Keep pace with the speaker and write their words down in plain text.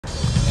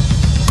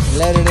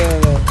എല്ലാവരും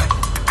റെഡിയാണല്ലോ.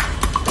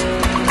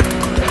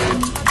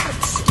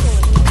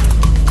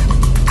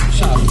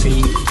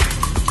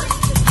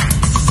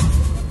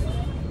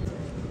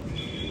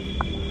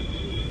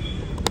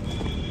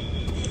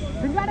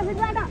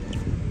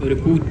 ഒരു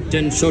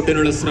കൂറ്റൻ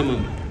ഷോട്ടിനുള്ള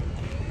ശ്രമം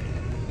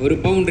ഒരു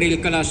ബൗണ്ടറിയിൽ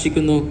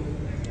കലാശിക്കുന്നു.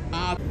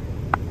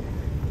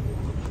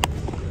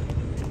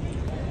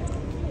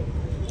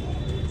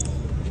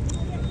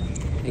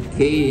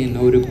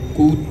 ഒരു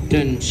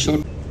കൂറ്റൻ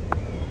ഷോട്ട്,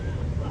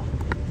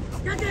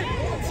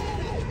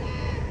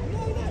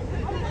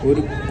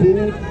 ഒരു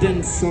കൂറ്റൻ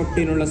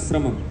ഷോട്ടിനുള്ള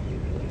ശ്രമം.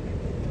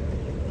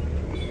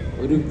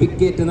 ഒരു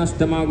വിക്കറ്റ്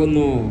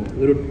നഷ്ടമാകുന്നു.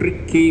 ഒരു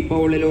ട്രിക്കി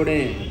ബൗളിലൂടെ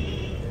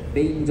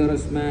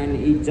ഡേഞ്ചറസ് മാൻ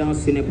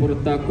ഇജാസിനെ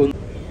പുറത്താക്കുന്നു.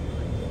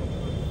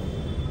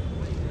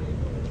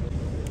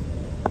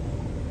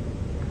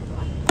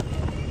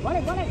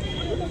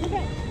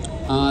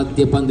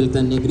 ആദ്യ പന്തിൽ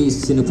തന്നെ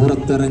ഗ്രീസിന്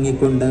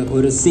പുറത്തിറങ്ങിക്കൊണ്ട്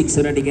ഒരു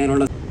സിക്സർ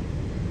അടിക്കാനുള്ള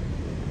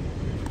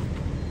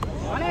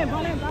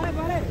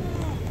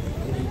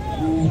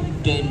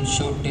കൂറ്റൻ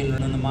ഷോട്ടിൽ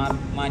നിന്ന്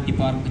മാറ്റി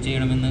പാർക്ക്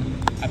ചെയ്യണമെന്ന്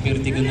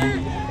അഭ്യർത്ഥിക്കുന്നു.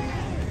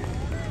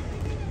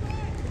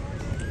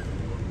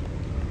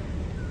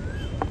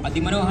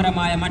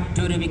 അതിമനോഹരമായ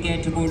മറ്റൊരു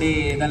വിക്കറ്റ് കൂടി.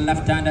 The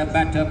left hand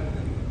batter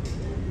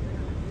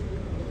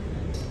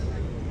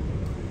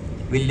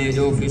village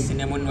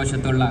ഓഫീസിന്റെ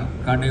മുൻവശത്തുള്ള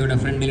കടയുടെ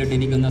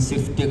ഫ്രണ്ടിലിട്ടിരിക്കുന്ന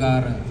സ്വിഫ്റ്റ്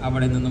കാർ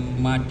അവിടെ നിന്നും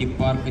മാറ്റി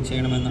പാർക്ക്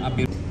ചെയ്യണമെന്ന്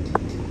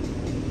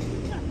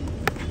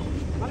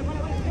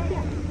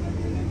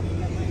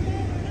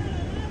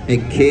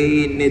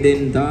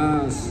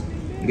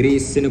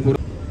ഗ്രീസിന്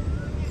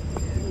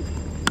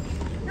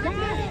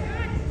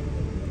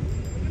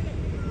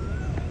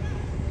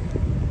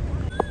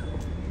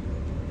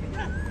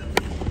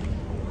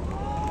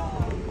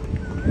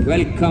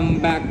വെൽക്കം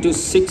ബാക്ക് ടു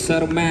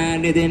സിക്സർ മാൻ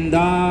നിതിൻ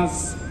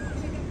ദാസ്.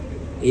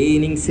 ഈ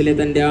ഇന്നിംഗ്സിലെ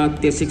തന്റെ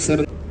ആദ്യ sixer.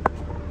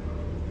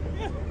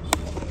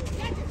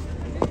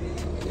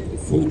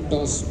 Full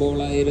toss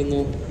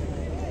ബോളായിരുന്നു.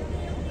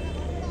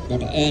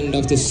 But end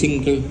of the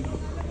single.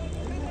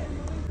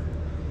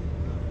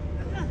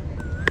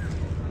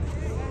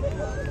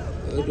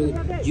 ഒരു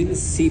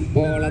ജ്യൂസി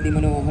ബോൾ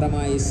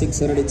അതിമനോഹരമായി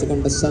സിക്സർ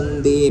അടിച്ചുകൊണ്ട്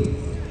സന്ദീപ്.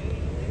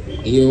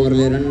 ഈ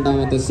ഓവറിലെ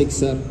രണ്ടാമത്തെ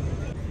സിക്സർ.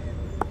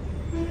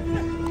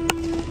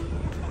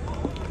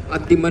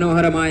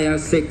 അതിമനോഹരമായ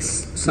സിക്സ്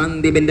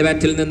സന്ദീപിന്റെ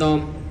ബാറ്റിൽ നിന്നും.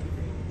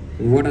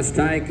 What a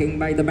striking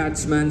by the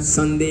batsman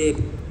Sandeep.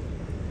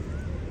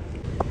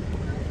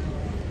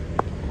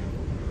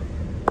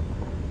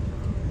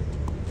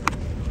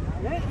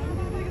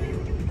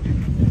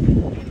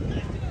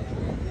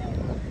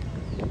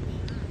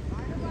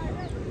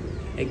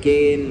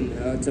 Again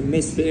it's a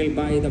misfield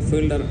by the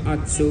fielder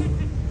Achu.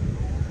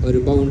 ഒരു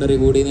ബൗണ്ടറി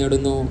കൂടി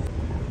നേടുന്നു.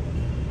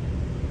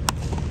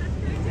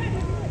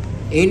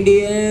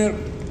 India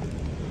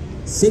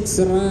 6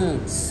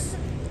 runs.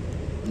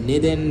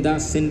 നിതിൻ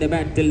ദാസിന്റെ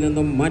ബാറ്റിൽ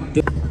നിന്നും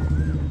മറ്റു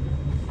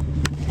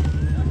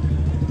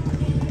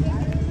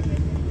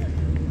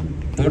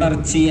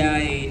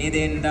തുടർച്ചയായി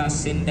നിതിൻ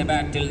ദാസിന്റെ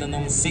ബാറ്റിൽ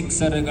നിന്നും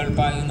സിക്സറുകൾ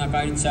പായുന്ന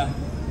കാഴ്ച.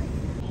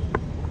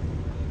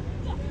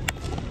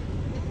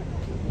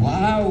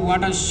 Wow,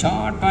 what a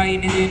shot by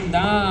Nitin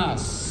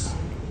Das.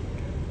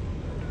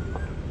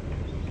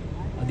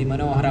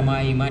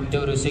 അതിമനോഹരമായി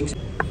മറ്റൊരു six.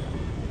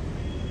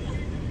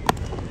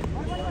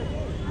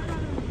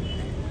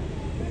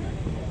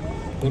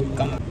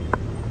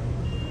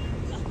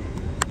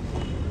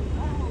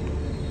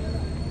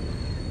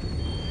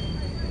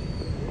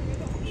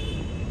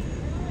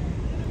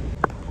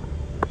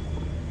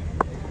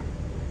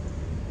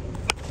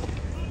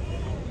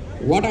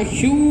 What a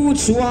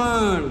huge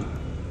one!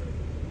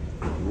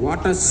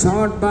 What a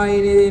shot by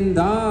Nitin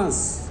Das!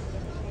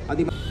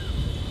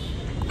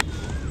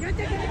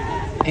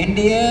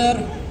 India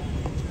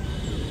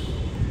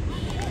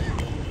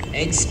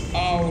X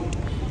out.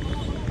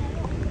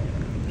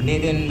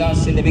 Nitin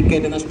Dasന്റെ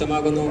wicket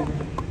നഷ്ടമാകുന്നു.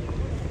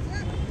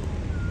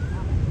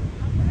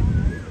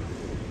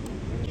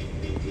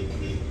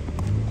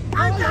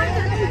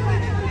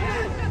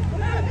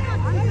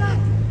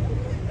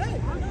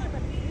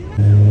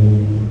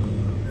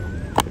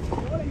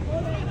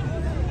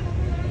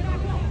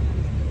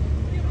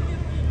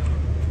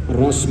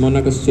 Rosman.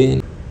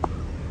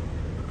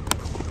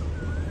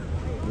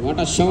 What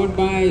a shot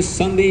by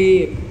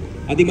Sandeep.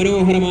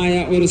 അതിമനോഹരമായ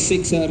ഒരു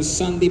സിക്സർ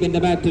സന്ദീപിന്റെ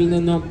ബാറ്റിൽ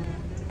നിന്നും.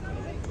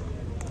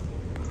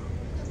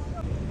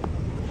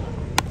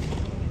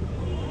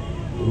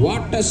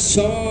 What a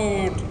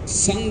shot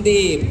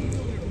Sandeep.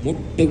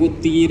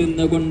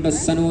 മുട്ടുകുത്തിയിരുന്നു കൊണ്ട്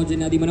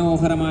സനോജിന്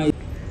അതിമനോഹരമായി.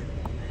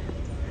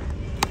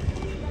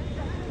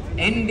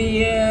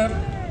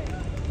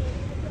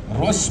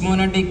 റോസ്മോൻ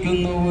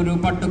അടിക്കുന്നു ഒരു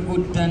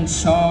പട്ടുകുറ്റൻ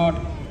shot.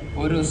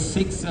 ഒരു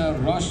sixer.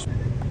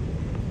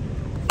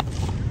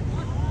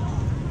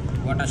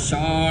 What a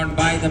shot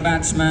by the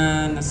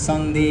batsman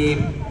Sandeep.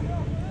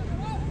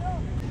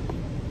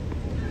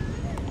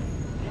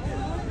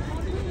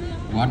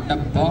 What a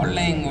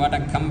bowling, what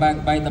a comeback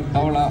by the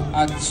bowler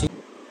Achu.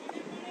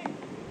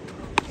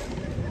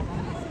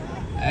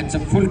 It's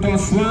a full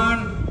toss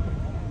one.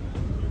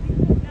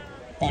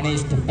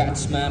 Punished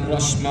batsman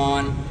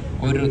Rosman.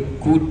 ഒരു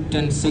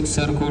കൂറ്റൻ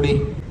sixer കൂടി.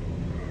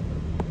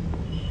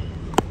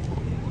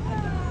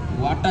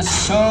 What A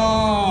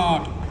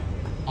shot!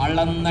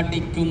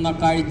 അളന്നടിക്കുന്ന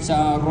കാഴ്ച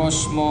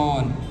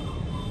റോഷ്മോൻ.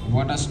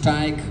 What A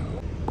strike!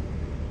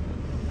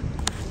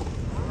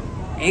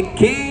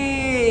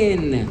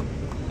 Again,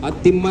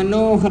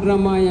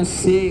 അതിമനോഹരമായ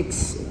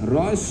six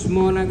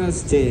റോഷ്മോൻ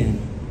Augustine.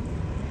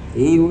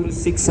 ഈ ഒരു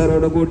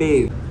സിക്സറോട് കൂടി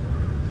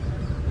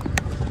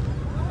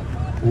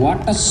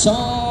what A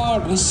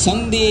shot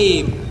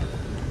Sandeep.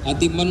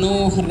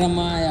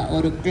 അതിമനോഹരമായ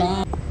ഒരു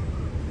ക്ലാസ്.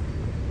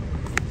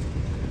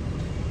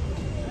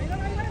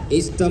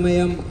 ഈ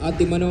സമയം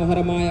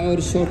അതിമനോഹരമായ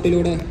ഒരു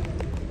ഷോട്ടിലൂടെ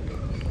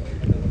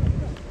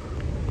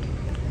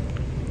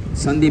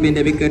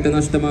സന്ദീപിന്റെ wicket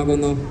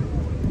നഷ്ടമാകുന്നു.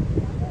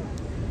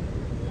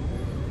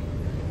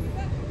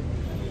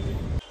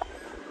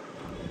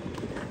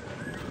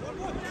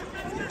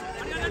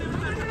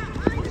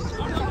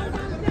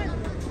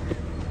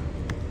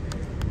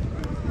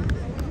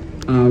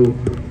 Out.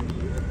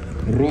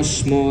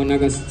 Roshmon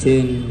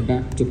Agustin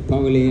back to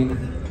Pavilion.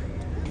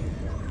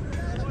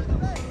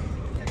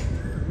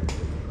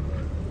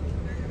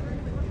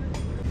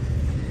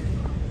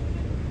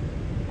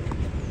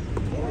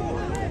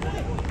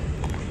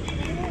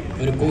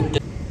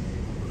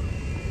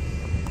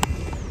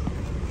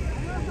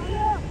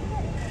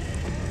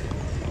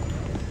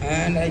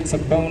 And it's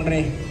a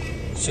boundary.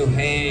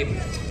 Suhaib.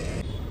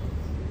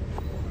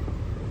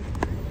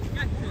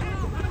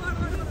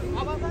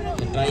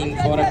 Trying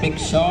for a big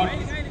shot.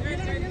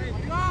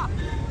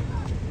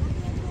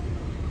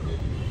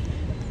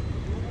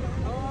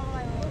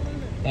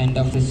 End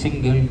of the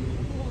single.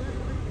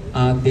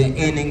 The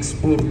innings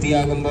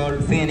പൂർത്തിയാകുമ്പോൾ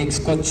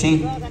ഫീനിക്സ് കൊച്ചി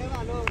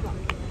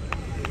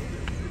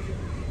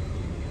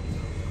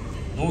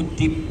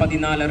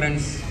 114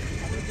 റൺസ്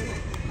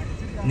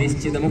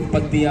നിശ്ചിത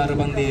 36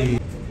 പന്തിൽ.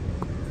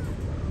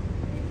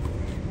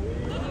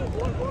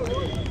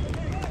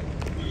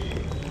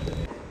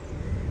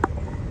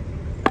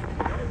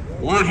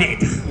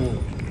 Wahid.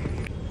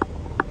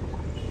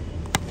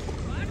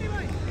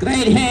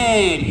 Great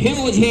hit,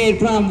 huge hit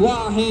from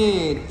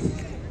Wahid.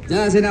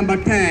 Jersey number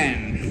 10.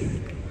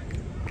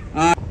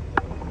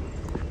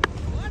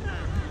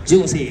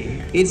 Juicy.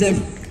 It's a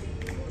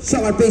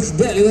short pitch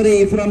delivery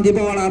from the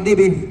bowler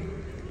DB.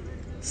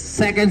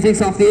 Second six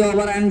of the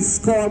over and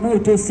score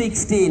moved to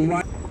 16.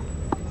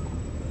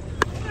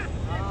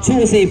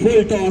 Juicy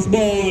full toss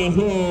ball.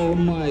 Oh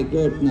my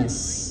goodness.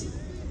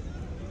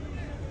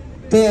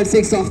 Third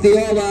six of the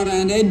over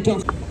and end of.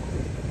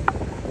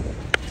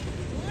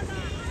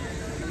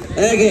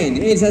 Again,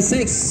 it's a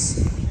six.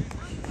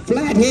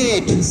 Flat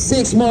hit.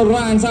 6 more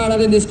runs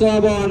added in the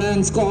scoreboard and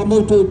score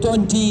moved to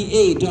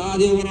 28.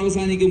 ആദ്യ over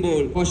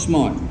അവസാനിക്കുമ്പോൾ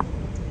റോഷ്മോൻ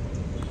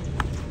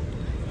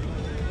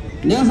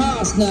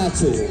നഹാസ്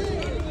നാച്ചു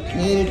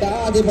നേരിട്ട്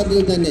ആദ്യ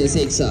പന്തിൽ തന്നെ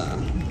six.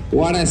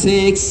 What a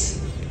six!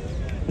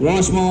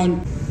 Roshmon.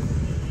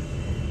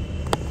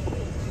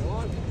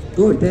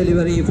 Good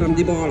delivery from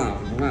the bowler.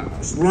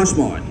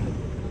 Roshmon.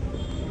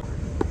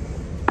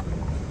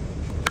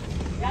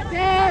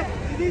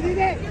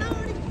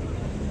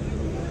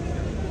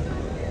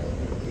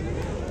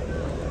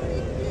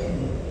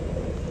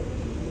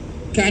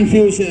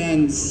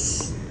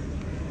 Confusions.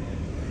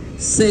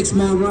 6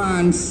 more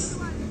runs.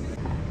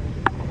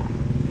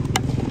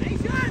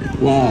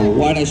 Wow,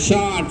 what a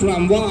shot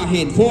from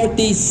Wahid.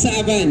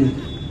 47.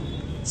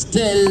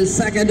 Still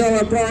second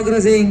over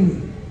progressing.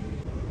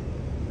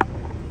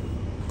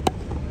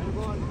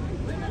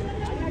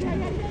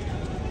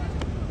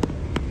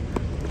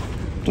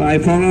 Try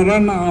for a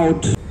run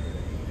out.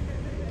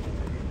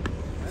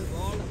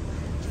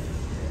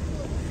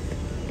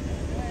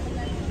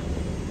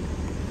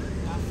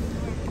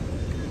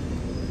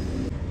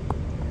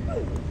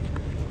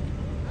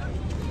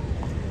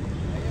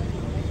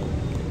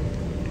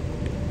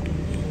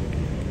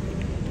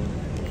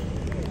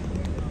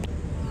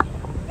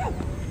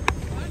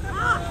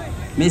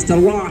 Mr.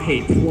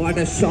 Wahid, what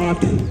a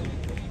shot.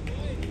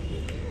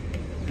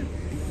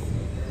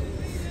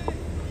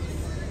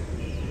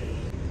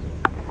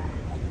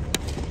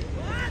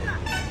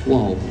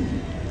 Wow,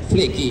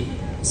 flaky,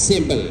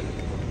 simple,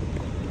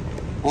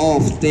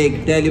 off-take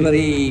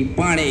delivery,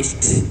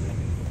 punished.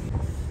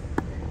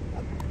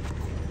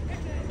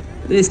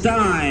 This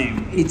time,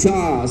 it's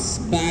us,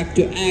 back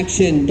to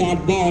action,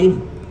 dot ball.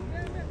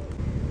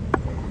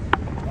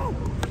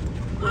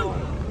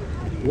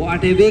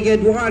 What a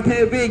wicket, what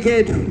a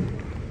wicket.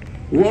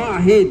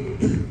 Wahid,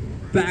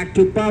 back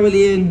to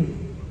Pavilion.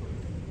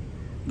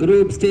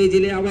 Group stage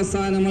ile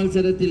avasana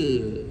malsarathil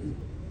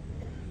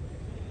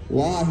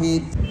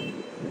Wahid.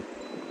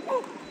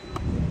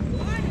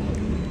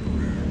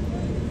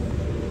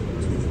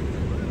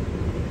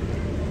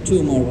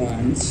 Two more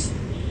runs.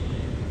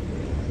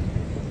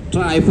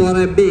 Try for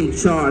a big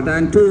shot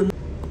and two.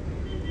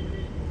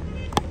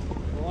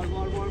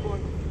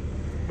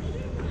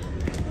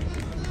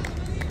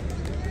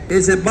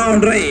 It's a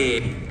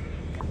boundary.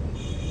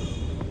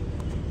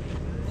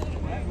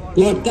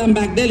 Good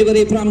comeback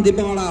delivery from the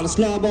bowler.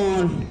 Slow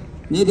ball.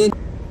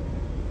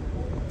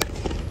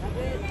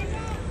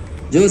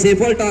 Josie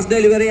full toss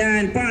delivery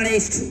and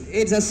punished.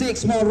 It's a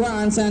 6 more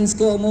runs and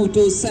score moved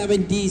to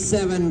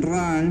 77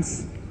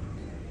 runs.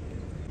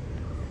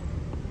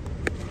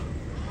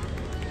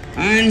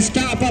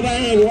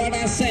 Unstoppable, what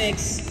a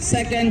 6.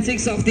 Second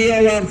 6 of the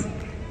over.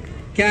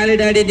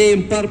 Calidad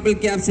team, purple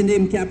caps in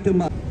team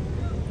captain.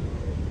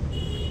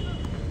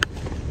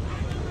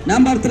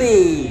 Number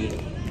 3.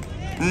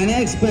 An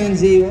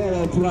expensive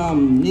over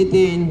from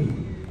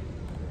Nitin.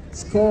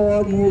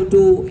 Score moved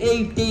to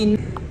 18.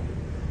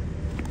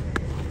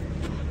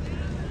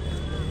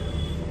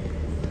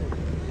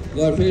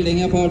 Good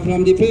fielding effort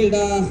from the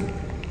fielder.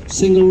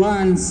 Single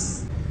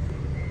runs.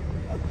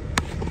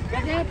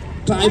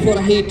 Try for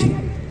a hit.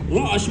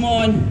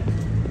 Rashmon.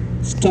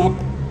 Stop.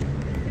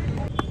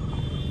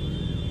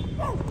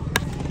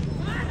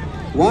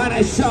 What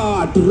a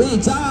shot.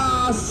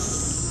 Rejas.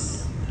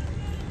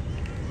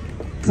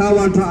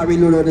 Cover drive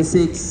in the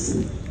 6.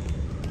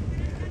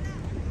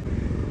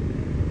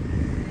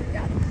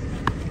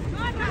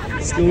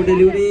 Slow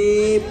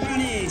delivery.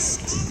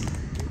 Punished.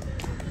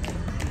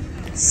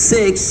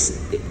 6.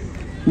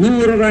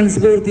 100 runs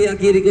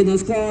പൂർത്തിയാക്കിയിരിക്കുന്നു.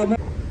 Score.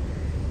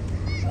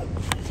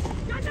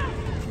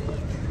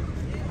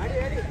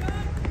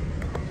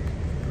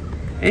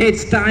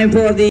 It's time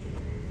for the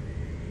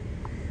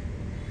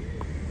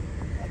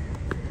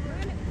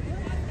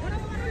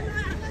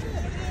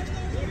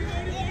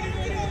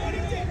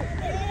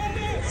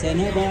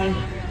no ball.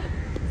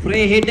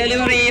 Free hit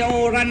delivery.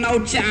 Oh, run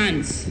out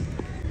chance.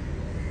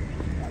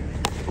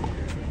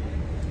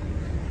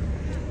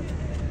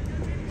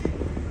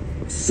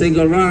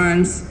 Single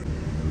runs.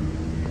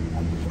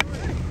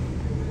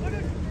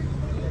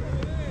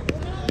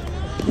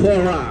 Four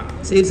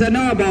runs. It's a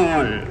no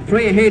ball.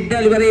 Free hit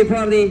delivery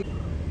for the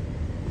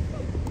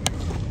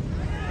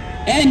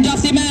end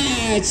of the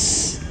match.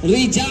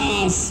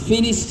 Rejas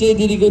finished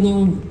ചെയ്തിരിക്കുന്നു.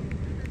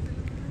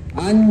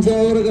 5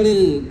 ഓവറുകളിൽ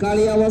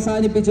കളി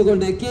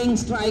അവസാനിപ്പിച്ചുകൊണ്ട് king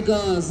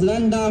strikers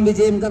രണ്ടാം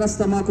വിജയം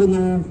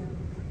കരസ്ഥമാക്കുന്നു.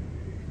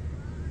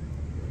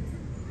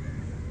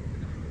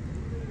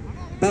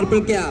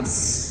 Purple caps.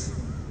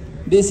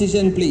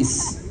 Decision please.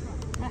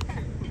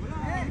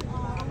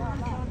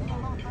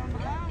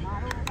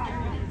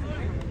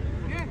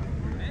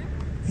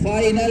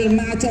 Final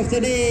match of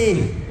the day.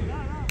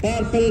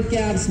 Purple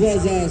caps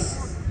versus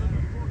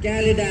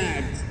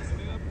Calidad.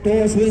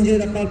 Toss win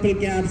ചെയ്ത Purple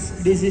caps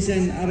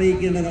decision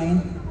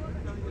അറിയിക്കേണ്ടതാണ്.